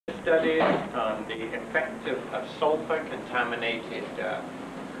studies on the effect of sulfur-contaminated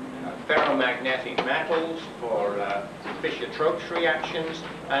ferromagnetic metals for Fischer-Tropsch reactions,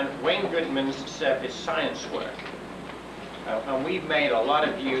 and Wayne Goodman's surface science work. And we've made a lot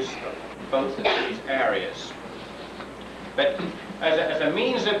of use of both of these areas. But as a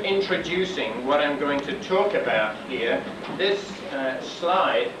means of introducing what I'm going to talk about here, this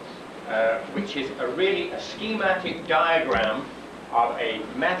slide, which is really a schematic diagram of a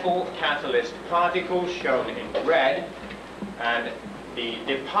metal catalyst particle shown in red, and the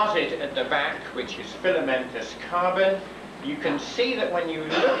deposit at the back, which is filamentous carbon. You can see that when you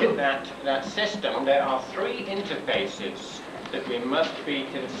look at that system, there are three interfaces that we must be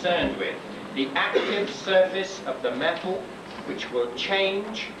concerned with. The active surface of the metal, which will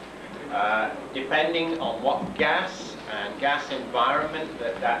change depending on what gas and gas environment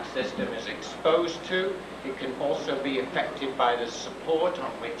that system is exposed to. It can also be affected by the support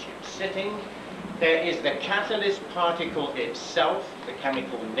on which it's sitting. There is the catalyst particle itself, the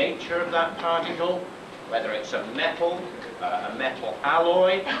chemical nature of that particle, whether it's a metal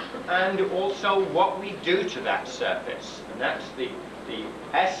alloy, and also what we do to that surface. And that's the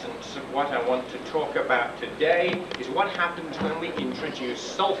essence of what I want to talk about today, is what happens when we introduce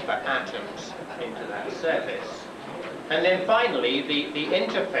sulfur atoms into that surface. And then finally, the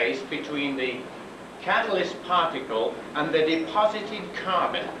interface between the catalyst particle and the deposited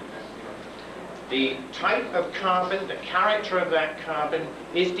carbon. The type of carbon, the character of that carbon,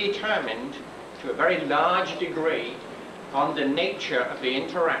 is determined to a very large degree on the nature of the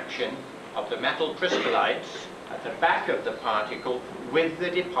interaction of the metal crystallites at the back of the particle with the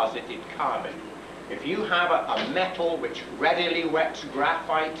deposited carbon. If you have a metal which readily wets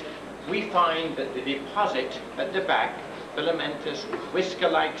graphite, we find that the deposit at the back, filamentous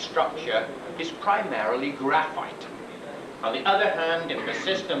whisker-like structure, is primarily graphite. On the other hand, if the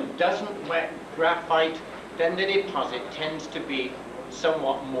system doesn't wet graphite, then the deposit tends to be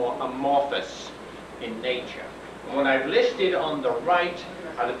somewhat more amorphous in nature. And what I've listed on the right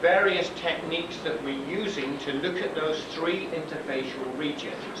are the various techniques that we're using to look at those three interfacial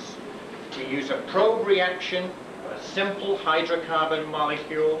regions. We use a probe reaction of a simple hydrocarbon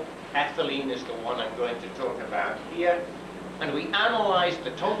molecule. Ethylene is the one I'm going to talk about here. And we analyze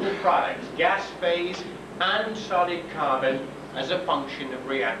the total products, gas phase and solid carbon, as a function of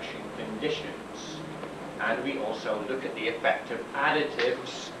reaction conditions. And we also look at the effect of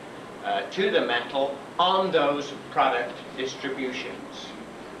additives to the metal on those product distributions.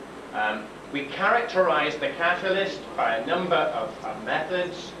 We characterize the catalyst by a number of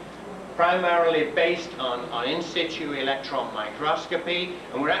methods, primarily based on in situ electron microscopy,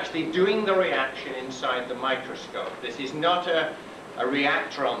 and we're actually doing the reaction inside the microscope. This is not a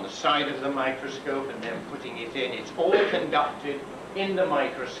reactor on the side of the microscope and then putting it in. It's all conducted in the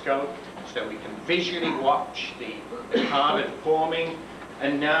microscope, so we can visually watch the carbon forming,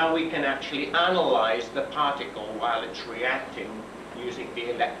 and now we can actually analyze the particle while it's reacting using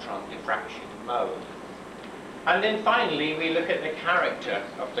the electron diffraction mode. And then finally, we look at the character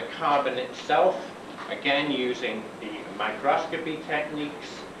of the carbon itself, again using the microscopy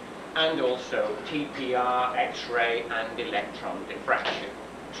techniques, and also TPR, X-ray, and electron diffraction.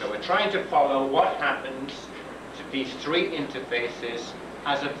 So we're trying to follow what happens to these three interfaces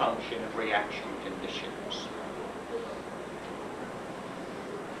as a function of reaction conditions.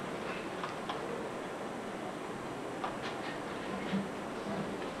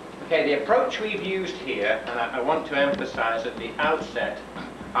 Okay, the approach we've used here, and I want to emphasize at the outset,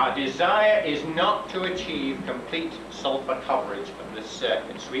 our desire is not to achieve complete sulfur coverage of the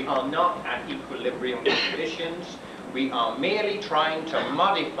surface. We are not at equilibrium conditions. We are merely trying to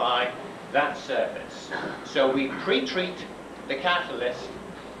modify that surface. So we pre-treat the catalyst,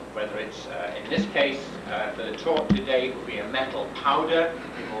 whether it's, in this case, for the talk today, it will be a metal powder.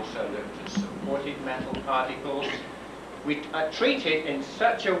 We've also looked at supported metal particles. We treat it in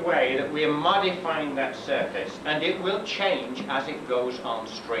such a way that we are modifying that surface, and it will change as it goes on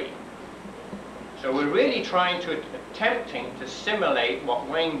stream. So we're really attempting to simulate what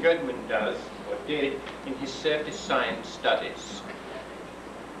Wayne Goodman does, or did, in his surface science studies.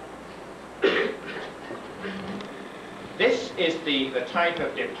 This is the type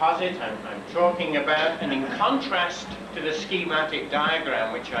of deposit I'm talking about, and in contrast to the schematic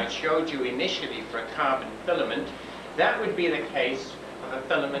diagram which I showed you initially for a carbon filament, that would be the case of a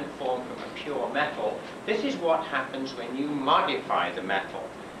filament formed from a pure metal. This is what happens when you modify the metal.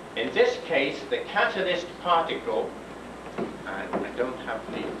 In this case, the catalyst particle, and I don't have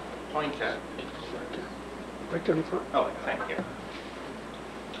the pointer. Oh, thank you.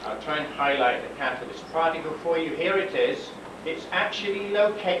 I'll try and highlight the catalyst particle for you. Here it is. it's actually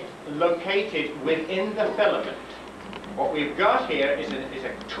located within the filament. What we've got here is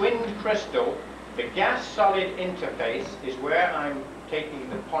a twinned crystal. The gas-solid interface is where I'm taking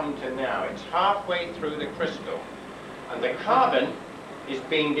the pointer now. It's halfway through the crystal. And the carbon is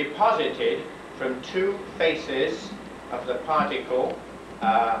being deposited from two faces of the particle,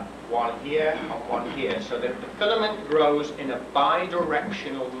 one here and one here, so that the filament grows in a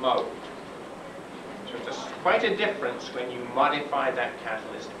bidirectional mode. So there's quite a difference when you modify that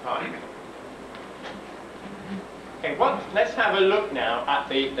catalyst particle. Okay, let's have a look now at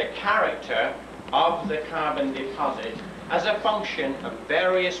the character of the carbon deposit as a function of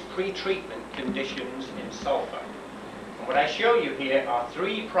various pre-treatment conditions in sulfur. And what I show you here are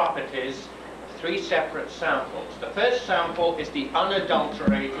three properties, three separate samples. The first sample is the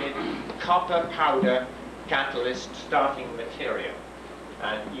unadulterated copper powder catalyst starting material.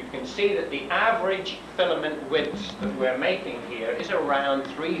 And you can see that the average filament width that we're making here is around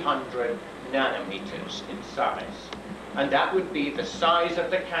 300 nanometers in size. And that would be the size of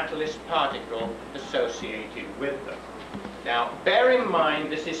the catalyst particle associated with them. Now, bear in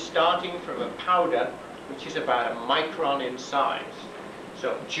mind this is starting from a powder which is about a micron in size.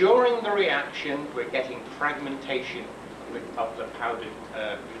 So during the reaction, we're getting fragmentation of the powdered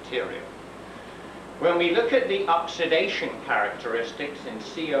material. When we look at the oxidation characteristics in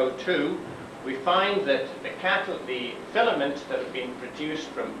CO2, we find that the filaments that have been produced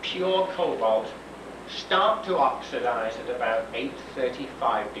from pure cobalt start to oxidize at about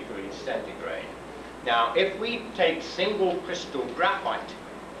 835 degrees centigrade. Now, if we take single crystal graphite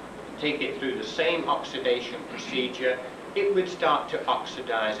and take it through the same oxidation procedure, it would start to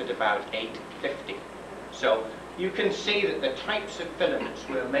oxidize at about 850. So you can see that the types of filaments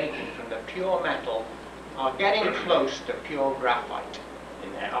we're making from the pure metal are getting close to pure graphite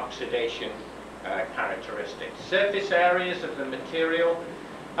in their oxidation characteristics. Surface areas of the material,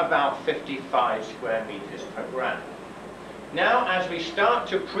 about 55 square meters per gram. Now, as we start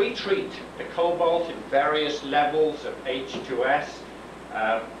to pre-treat the cobalt in various levels of H2S,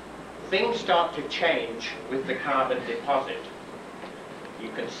 things start to change with the carbon deposit. You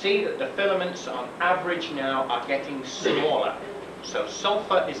can see that the filaments on average now are getting smaller. So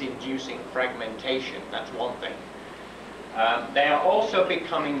sulfur is inducing fragmentation, that's one thing. They are also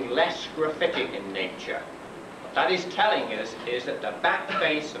becoming less graphitic in nature. What that is telling us is that the back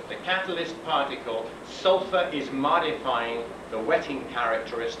face of the catalyst particle, sulfur is modifying the wetting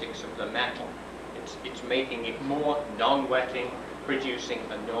characteristics of the metal. It's making it more non-wetting, producing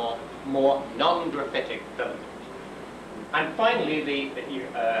a more non-graphitic filament. And finally,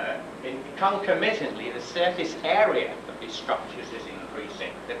 concomitantly, the surface area of these structures is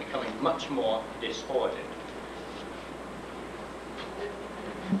increasing. They're becoming much more disordered.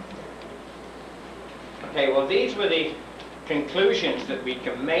 Okay, well, these were the conclusions that we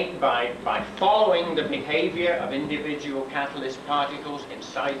can make by following the behavior of individual catalyst particles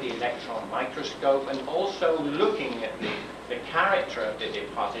inside the electron microscope, and also looking at the character of the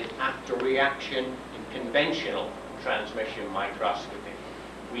deposit after reaction in conventional transmission microscopy.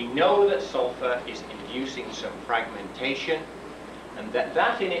 We know that sulfur is inducing some fragmentation, and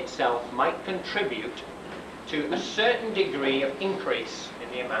that in itself might contribute to a certain degree of increase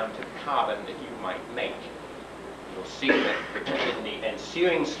in the amount of carbon that you might make. You'll see that in the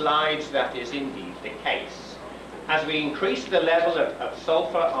ensuing slides that is indeed the case. As we increase the level of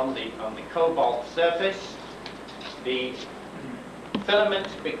sulfur on the cobalt surface, the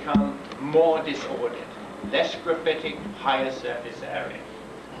filaments become more disordered, less graphitic, higher surface area.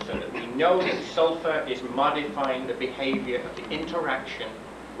 So that we know that sulfur is modifying the behavior of the interaction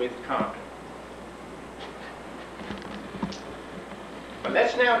with carbon. But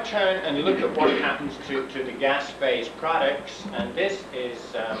let's now turn and look at what happens to the gas phase products, and this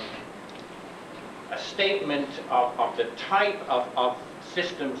is a statement of the type of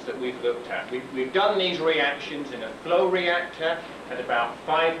systems that we've looked at. We've done these reactions in a flow reactor at about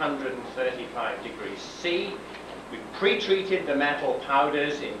 535 degrees C. We've pre-treated the metal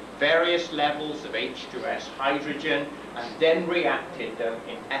powders in various levels of H2S hydrogen and then reacted them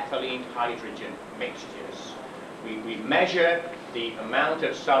in ethylene hydrogen mixtures. We measure the amount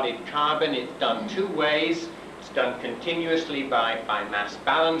of solid carbon. It's done two ways. It's done continuously by mass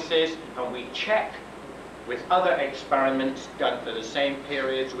balances, and we check with other experiments done for the same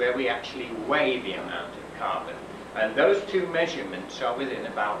periods where we actually weigh the amount of carbon. And those two measurements are within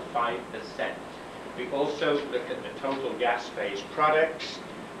about 5%. We also look at the total gas phase products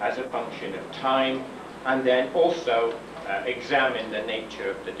as a function of time, and then also examine the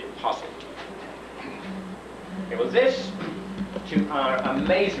nature of the deposit. Okay, well, this to our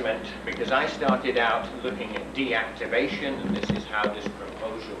amazement, because I started out looking at deactivation, and this is how this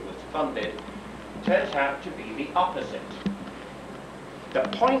proposal was funded, turns out to be the opposite. The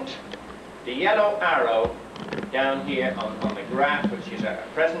point, the yellow arrow down here on the graph, which is a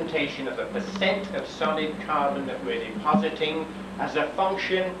presentation of the percent of solid carbon that we're depositing as a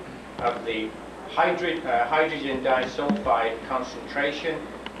function of the hydrogen disulfide concentration,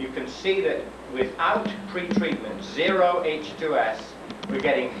 you can see that without pretreatment, 0 H2S, we're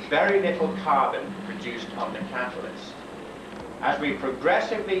getting very little carbon produced on the catalyst. As we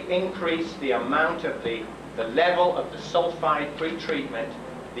progressively increase the amount of the level of the sulfide pretreatment,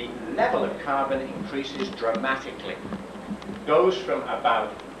 the level of carbon increases dramatically. Goes from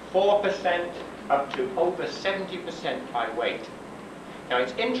about 4% up to over 70% by weight. Now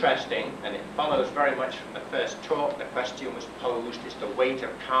it's interesting, and it follows very much from the first talk. The question was posed, is the weight of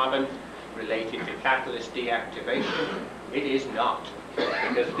carbon related to catalyst deactivation? It is not,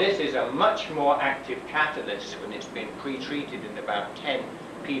 because this is a much more active catalyst when it's been pre-treated in about 10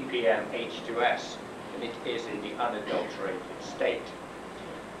 ppm H2S than it is in the unadulterated state.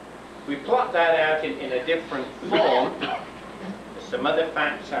 We plot that out in a different form. There's some other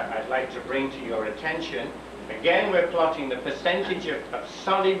facts I'd like to bring to your attention. Again, we're plotting the percentage of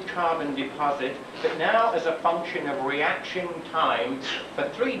solid carbon deposit, but now as a function of reaction time for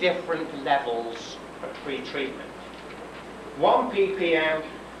 3 different levels of pre-treatment. 1 ppm,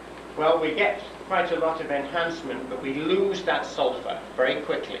 well, we get quite a lot of enhancement, but we lose that sulfur very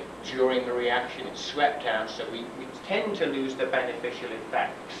quickly during the reaction. It's swept out, so we tend to lose the beneficial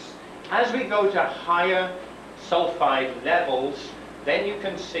effects. As we go to higher sulfide levels, then you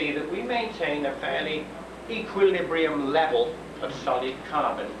can see that we maintain a fairly equilibrium level of solid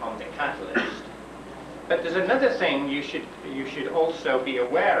carbon on the catalyst. But there's another thing you should also be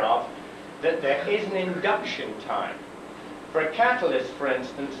aware of, that there is an induction time. For a catalyst, for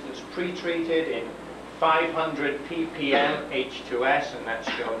instance, that's pre-treated in 500 ppm H2S, and that's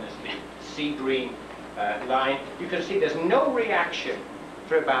shown as the sea green line, you can see there's no reaction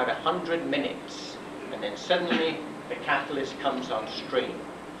for about 100 minutes, and then suddenly the catalyst comes on stream.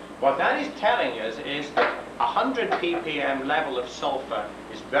 What that is telling us is that 100 ppm level of sulfur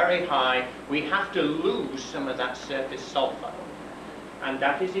is very high. We have to lose some of that surface sulfur. And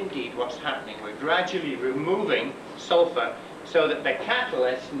that is indeed what's happening. We're gradually removing sulfur so that the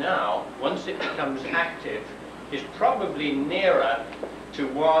catalyst now, once it becomes active, is probably nearer to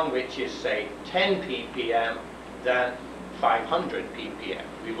one which is, say, 10 ppm than 500 ppm.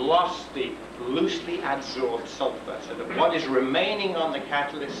 We've lost the loosely adsorbed sulfur, so that what is remaining on the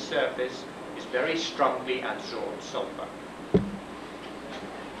catalyst surface is very strongly adsorbed sulfur.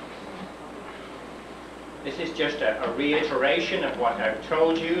 This is just a reiteration of what I've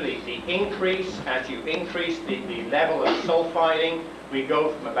told you. The increase, as you increase the level of sulfiding, we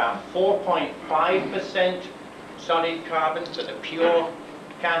go from about 4.5% solid carbon for the pure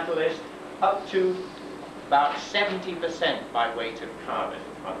catalyst up to about 70% by weight of carbon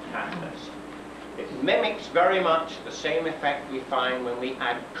on catalyst. It mimics very much the same effect we find when we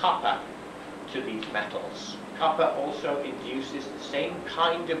add copper to these metals. Copper also induces the same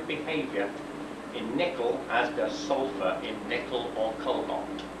kind of behavior in nickel as does sulfur in nickel or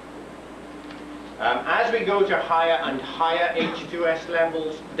cobalt. As we go to higher and higher H2S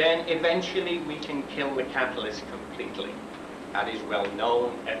levels, then eventually we can kill the catalyst completely. That is well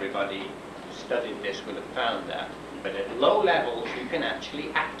known. Everybody who studied this will have found that. But at low levels, you can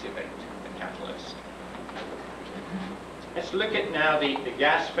actually activate the catalyst. Let's look at now the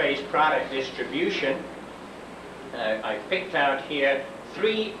gas phase product distribution. I've picked out here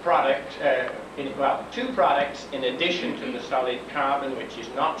two products in addition to the solid carbon, which is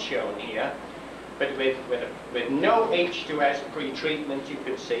not shown here. But with no H2S pre-treatment, you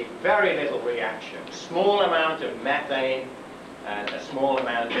can see very little reaction. Small amount of methane and a small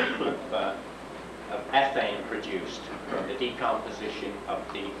amount of ethane produced from the decomposition of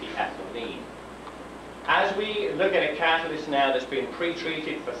the ethylene. As we look at a catalyst now that's been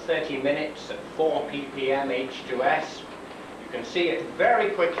pre-treated for 30 minutes at 4 ppm H2S, you can see it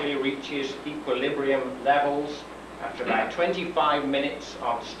very quickly reaches equilibrium levels after about 25 minutes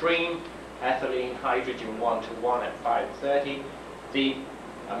on stream. Ethylene, hydrogen 1:1 at 530. The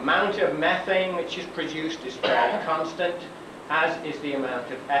amount of methane which is produced is fairly constant, as is the amount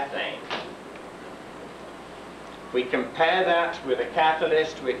of ethane. We compare that with a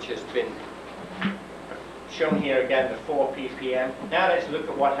catalyst which has been shown here again, the 4 ppm. Now let's look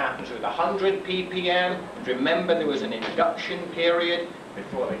at what happens with 100 ppm. Remember, there was an induction period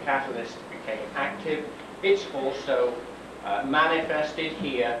before the catalyst became active. It's also manifested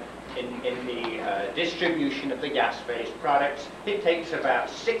here in the distribution of the gas phase products. It takes about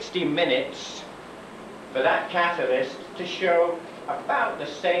 60 minutes for that catalyst to show about the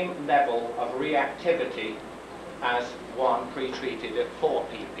same level of reactivity as one pre-treated at 4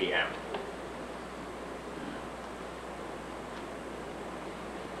 ppm.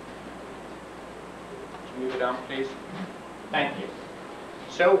 Move it on, please. Thank you.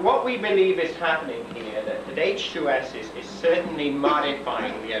 So what we believe is happening here, that H2S is certainly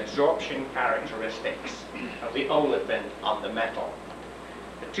modifying the adsorption characteristics of the olefin on the metal.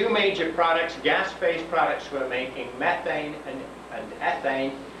 The two major products, gas phase products we're making, methane and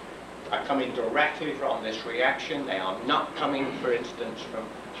ethane, are coming directly from this reaction. They are not coming, for instance, from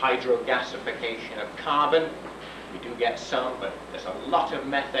hydrogasification of carbon. We do get some, but there's a lot of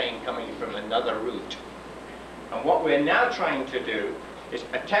methane coming from another route. And what we're now trying to do is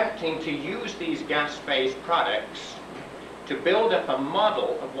attempting to use these gas phase products to build up a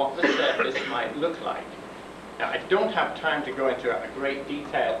model of what the surface might look like. Now, I don't have time to go into a great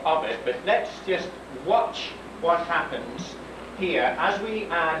detail of it, but let's just watch what happens here as we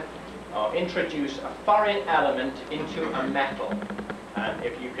add or introduce a foreign element into a metal. And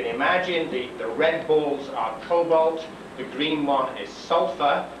if you can imagine, the red balls are cobalt, the green one is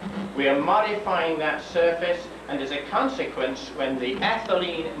sulfur. We are modifying that surface, and as a consequence, when the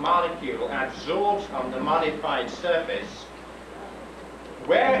ethylene molecule adsorbs on the modified surface,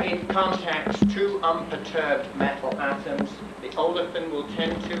 where it contacts two unperturbed metal atoms, the olefin will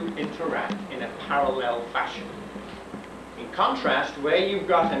tend to interact in a parallel fashion. In contrast, where you've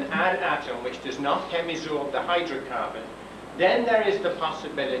got an add atom which does not chemisorb the hydrocarbon, then there is the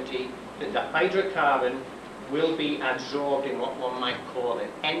possibility that the hydrocarbon will be adsorbed in what one might call an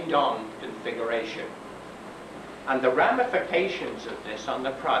end-on configuration. And the ramifications of this on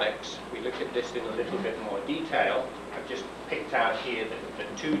the products, we look at this in a little bit more detail. I've just picked out here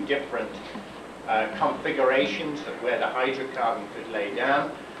the two different configurations of where the hydrocarbon could lay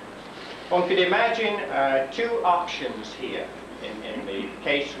down. One could imagine two options here in the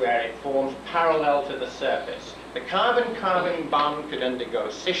case where it forms parallel to the surface. The carbon-carbon bond could undergo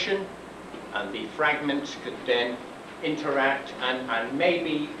scission, and the fragments could then interact and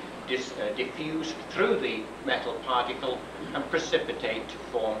maybe diffuse through the metal particle and precipitate to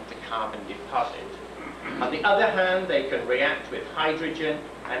form the carbon deposit. On the other hand, they can react with hydrogen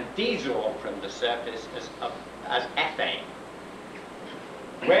and desorb from the surface as ethane.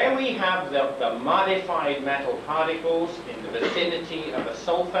 Where we have the modified metal particles in the vicinity of a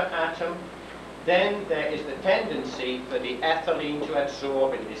sulfur atom, then there is the tendency for the ethylene to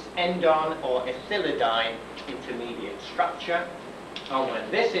adsorb in this end-on or ethylidyne intermediate structure. And when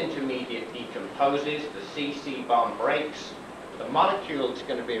this intermediate decomposes, the CC bond breaks, the molecule is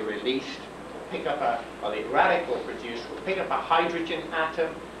going to be released, pick up or the radical produced will pick up a hydrogen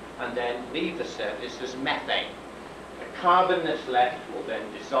atom and then leave the surface as methane. The carbon that's left will then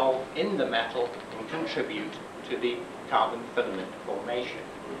dissolve in the metal and contribute to the carbon filament formation.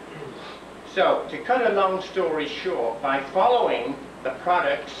 So, to cut a long story short, by following the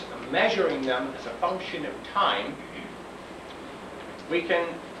products and measuring them as a function of time, we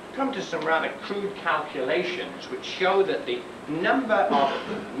can come to some rather crude calculations which show that the number of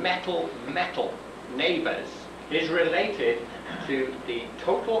metal-metal neighbors is related to the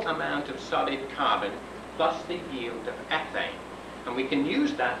total amount of solid carbon plus the yield of ethane. And we can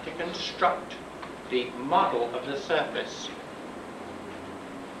use that to construct the model of the surface.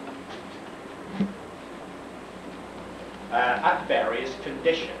 At various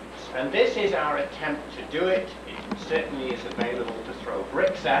conditions. And this is our attempt to do it. It certainly is available to throw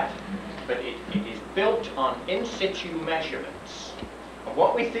bricks at, but it is built on in situ measurements. And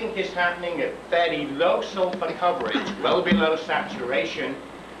what we think is happening at fairly low sulfur coverage, well below saturation,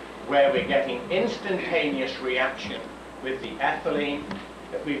 where we're getting instantaneous reaction with the ethylene,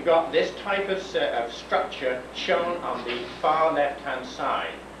 that we've got this type of structure shown on the far left-hand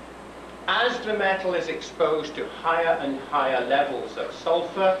side. As the metal is exposed to higher and higher levels of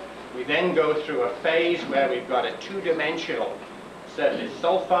sulfur, we then go through a phase where we've got a two-dimensional surface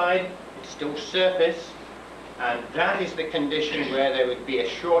sulfide. It's still surface, and that is the condition where there would be a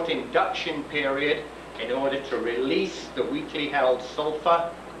short induction period in order to release the weakly held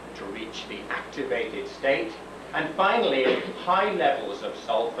sulfur to reach the activated state. And finally, at high levels of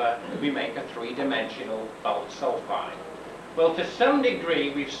sulfur, we make a three-dimensional bulk sulfide. Well, to some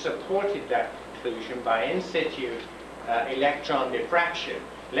degree, we've supported that conclusion by in situ electron diffraction.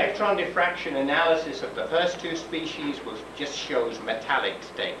 Electron diffraction analysis of the first two species just shows metallic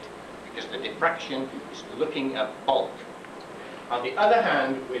state, because the diffraction is looking at bulk. On the other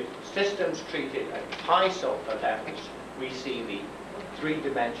hand, with systems treated at high sulfur levels, we see the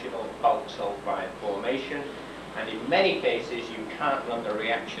three-dimensional bulk sulfide formation, and in many cases you can't run the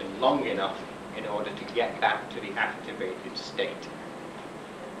reaction long enough in order to get back to the activated state.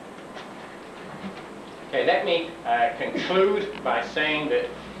 Okay, let me conclude by saying that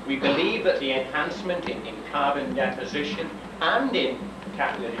we believe that the enhancement in carbon deposition and in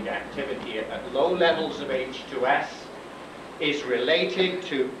catalytic activity at low levels of H2S is related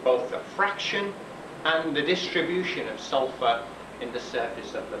to both the fraction and the distribution of sulfur in the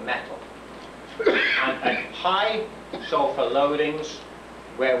surface of the metal. And at high sulfur loadings,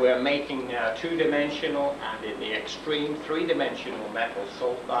 where we're making now two-dimensional and in the extreme three-dimensional metal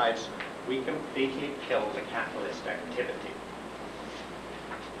sulfides, we completely kill the catalyst activity.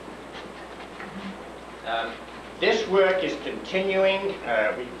 This work is continuing.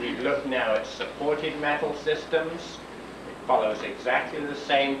 We look now at supported metal systems. It follows exactly the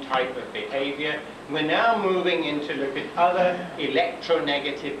same type of behavior. We're now moving into look at other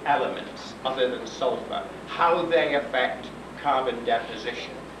electronegative elements other than sulfur, how they affect carbon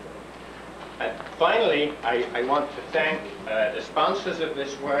deposition. Finally, I want to thank the sponsors of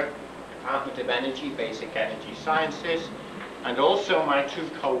this work, Department of Energy, Basic Energy Sciences, and also my two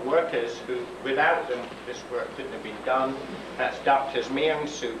co-workers who, without them, this work couldn't have been done. That's Drs.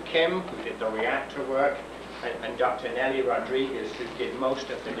 Myung-Soo Kim, who did the reactor work, and Dr. Nelly Rodriguez, who did most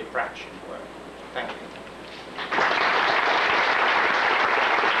of the diffraction work. Thank you.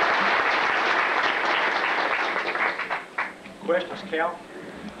 Questions, Cal?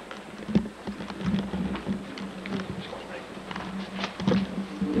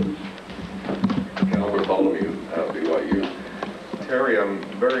 BYU. Terry, I'm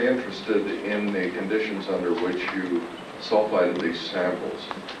very interested in the conditions under which you sulfided these samples.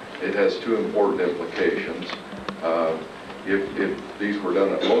 It has two important implications. If these were done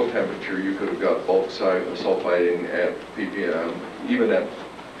at low temperature, you could have got bulk sulfiding at ppm, even at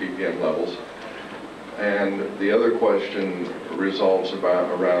ppm levels. And the other question resolves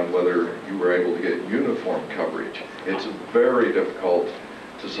around whether you were able to get uniform coverage. It's very difficult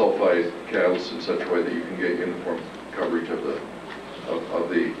to sulfide catalysts in such a way that you can get uniform coverage of the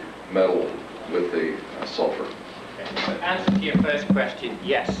metal with the sulfur. Okay. To answer to your first question,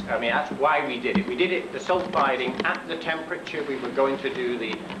 yes. I mean, that's why we did it. We did it, the sulfiding, at the temperature we were going to do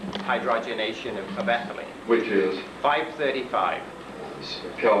the hydrogenation of ethylene. Which is? 535.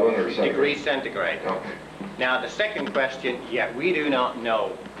 Kelvin or centigrade? Degrees centigrade. Okay. Now, the second question, yeah, we do not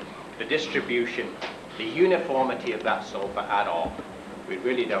know the distribution, the uniformity of that sulfur at all. We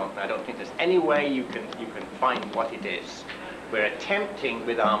really don't. I don't think there's any way you can find what it is. We're attempting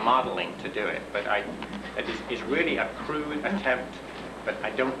with our modeling to do it, but it is really a crude attempt, but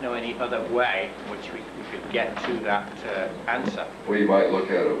I don't know any other way in which we could get to that answer. Well, you might look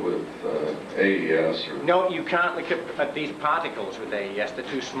at it with AES or... No, you can't look at these particles with AES. They're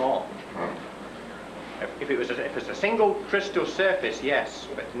too small. Huh. If it's a single crystal surface, yes,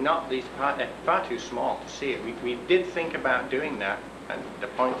 but not these they're far too small to see it. We did think about doing that, and the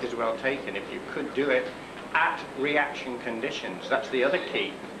point is well taken. If you could do it at reaction conditions, that's the other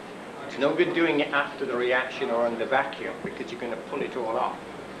key. It's no good doing it after the reaction or under vacuum, because you're going to pull it all off.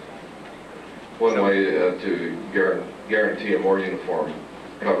 One way to guarantee a more uniform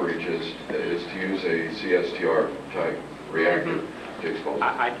coverage is to use a CSTR type reactor. Mm-hmm. To expose it.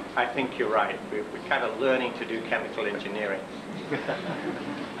 I think you're right. We're kind of learning to do chemical engineering.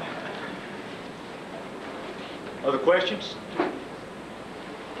 Other questions?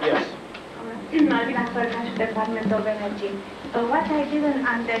 Yes. Department of Energy. What I didn't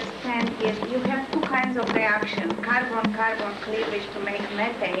understand is you have two kinds of reaction, carbon-carbon cleavage to make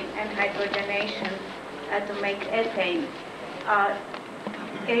methane and hydrogenation to make ethane.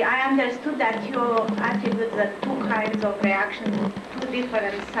 I understood that you attribute the two kinds of reactions to two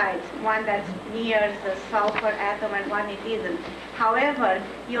different sites, one that's near the sulfur atom and one it isn't. However,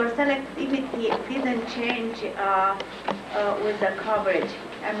 your selectivity didn't change with the coverage.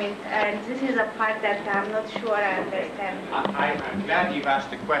 I mean, and this is a part that I'm not sure I understand. I'm glad you've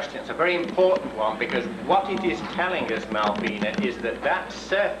asked the question. It's a very important one, because what it is telling us, Malvina, is that that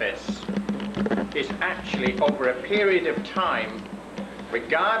surface is actually, over a period of time,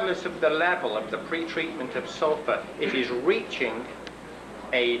 regardless of the level of the pretreatment of sulfur, it is reaching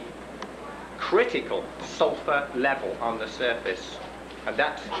a critical sulfur level on the surface. And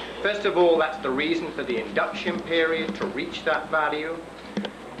that's, first of all, that's the reason for the induction period to reach that value.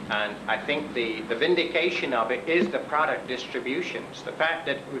 And I think the vindication of it is the product distributions. The fact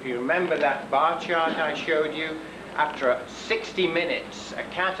that, if you remember that bar chart I showed you, after 60 minutes, a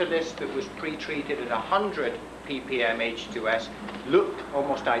catalyst that was pretreated at 100 ppm H2S looked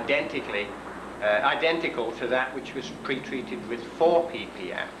almost identical to that which was pre-treated with 4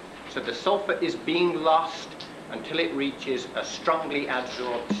 ppm. So the sulfur is being lost until it reaches a strongly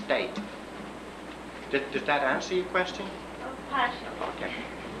adsorbed state. Does that answer your question? Partially. Okay.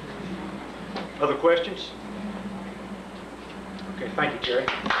 Other questions? Okay, thank you,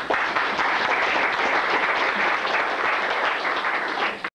 Terry.